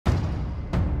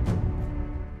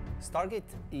Stargate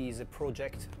is a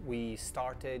project we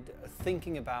started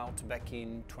thinking about back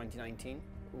in 2019.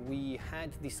 We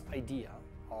had this idea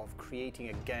of creating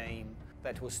a game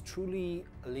that was truly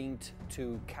linked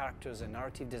to characters and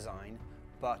narrative design,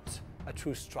 but a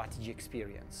true strategy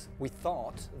experience. We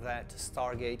thought that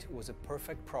Stargate was a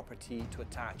perfect property to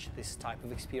attach this type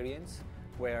of experience,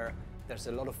 where there's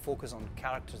a lot of focus on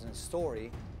characters and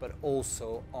story, but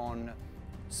also on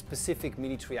specific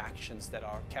military actions that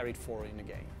are carried forward in the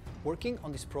game. Working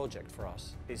on this project for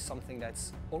us is something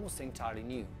that's almost entirely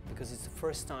new, because it's the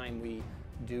first time we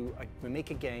make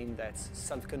a game that's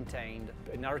self-contained,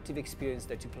 a narrative experience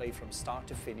that you play from start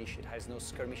to finish. It has no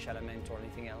skirmish element or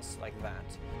anything else like that.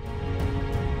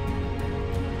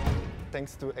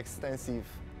 Thanks to extensive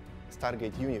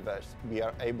Stargate universe, we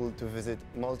are able to visit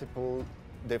multiple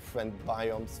different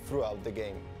biomes throughout the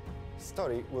game.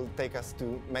 Story will take us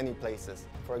to many places.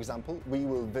 For example, we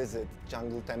will visit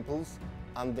jungle temples,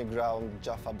 underground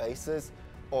Jaffa bases,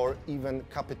 or even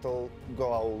capital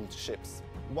Goa'uld ships.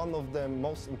 One of the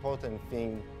most important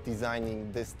things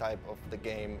designing this type of the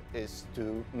game is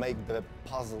to make the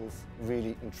puzzles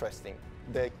really interesting.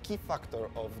 The key factor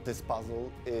of this puzzle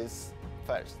is,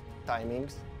 first,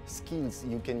 timings, skills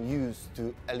you can use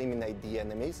to eliminate the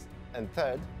enemies, and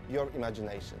third, your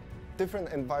imagination.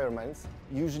 Different environments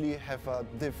usually have a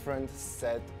different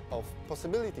set of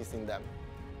possibilities in them.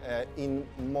 In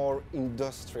more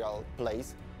industrial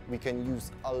place, we can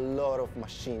use a lot of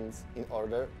machines in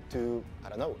order to, I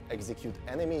don't know, execute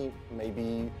enemy,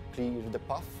 maybe clear the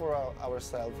path for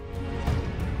ourselves.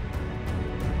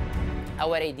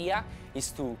 Our idea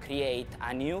is to create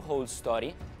a new whole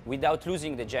story without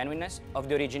losing the genuineness of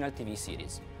the original TV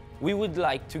series. We would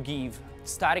like to give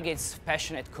Stargate's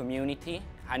passionate community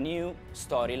a new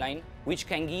storyline which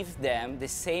can give them the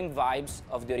same vibes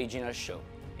of the original show.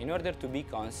 In order to be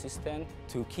consistent,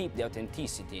 to keep the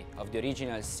authenticity of the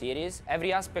original series,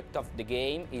 every aspect of the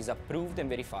game is approved and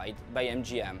verified by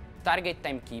MGM. Stargate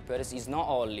Timekeepers is not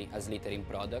only a Slytherin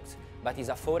product, but is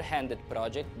a four-handed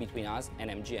project between us and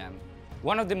MGM.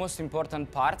 One of the most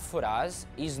important parts for us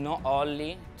is not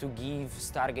only to give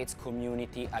Stargate's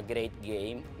community a great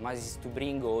game, but is to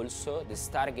bring also the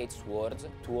Stargate's words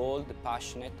to all the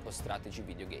passionate of strategy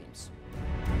video games.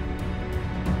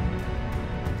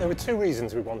 There were two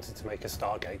reasons we wanted to make a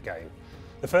Stargate game.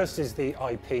 The first is the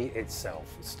IP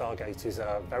itself. Stargate is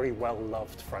a very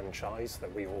well-loved franchise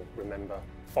that we all remember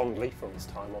fondly from its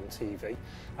time on TV,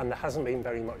 and there hasn't been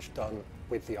very much done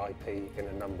with the IP in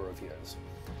a number of years.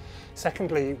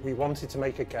 Secondly, we wanted to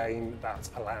make a game that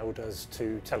allowed us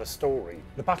to tell a story.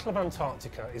 The Battle of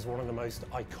Antarctica is one of the most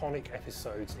iconic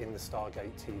episodes in the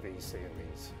Stargate TV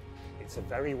series. It's a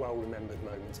very well-remembered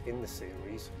moment in the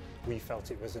series. We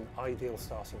felt it was an ideal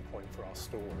starting point for our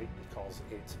story because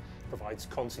it provides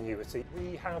continuity.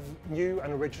 We have new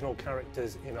and original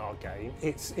characters in our game.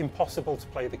 It's impossible to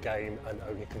play the game and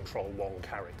only control one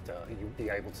character. You'll be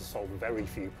able to solve very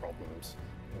few problems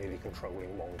merely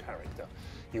controlling one character.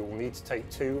 You will need to take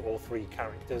 2 or 3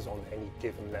 characters on any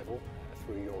given level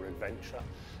through your adventure.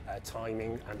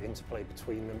 Timing and interplay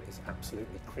between them is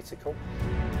absolutely critical.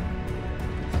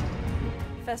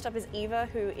 First up is Eva,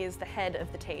 who is the head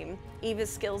of the team. Eva's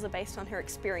skills are based on her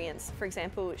experience. For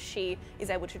example, she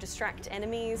is able to distract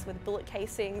enemies with bullet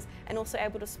casings and also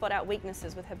able to spot out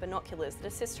weaknesses with her binoculars that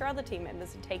assist her other team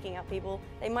members in taking out people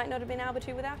they might not have been able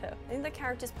to without her. I think the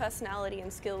character's personality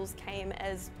and skills came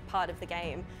as part of the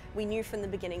game. We knew from the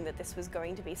beginning that this was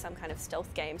going to be some kind of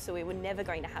stealth game, so we were never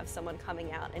going to have someone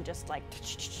coming out and just like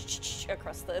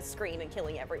across the screen and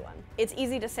killing everyone. It's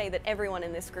easy to say that everyone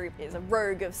in this group is a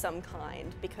rogue of some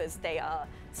kind, because they are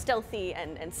stealthy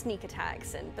and sneak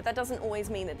attacks, but that doesn't always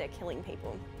mean that they're killing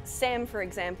people. Sam, for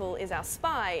example, is our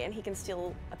spy and he can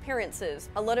steal appearances.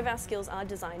 A lot of our skills are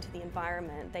designed to the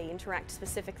environment. They interact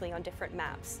specifically on different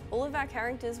maps. All of our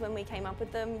characters, when we came up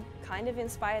with them, kind of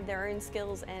inspired their own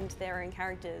skills and their own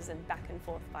characters, and back and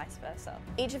forth, vice versa.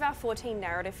 Each of our 14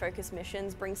 narrative-focused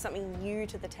missions brings something new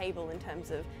to the table in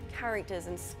terms of characters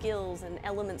and skills and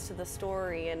elements to the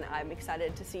story, and I'm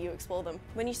excited to see you explore them.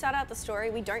 When you start out the story,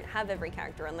 we don't have every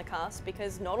character on the cast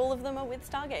because not all of them are with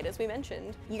Stargate, as we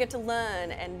mentioned. You get to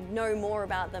learn and know more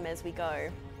about them as we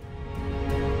go.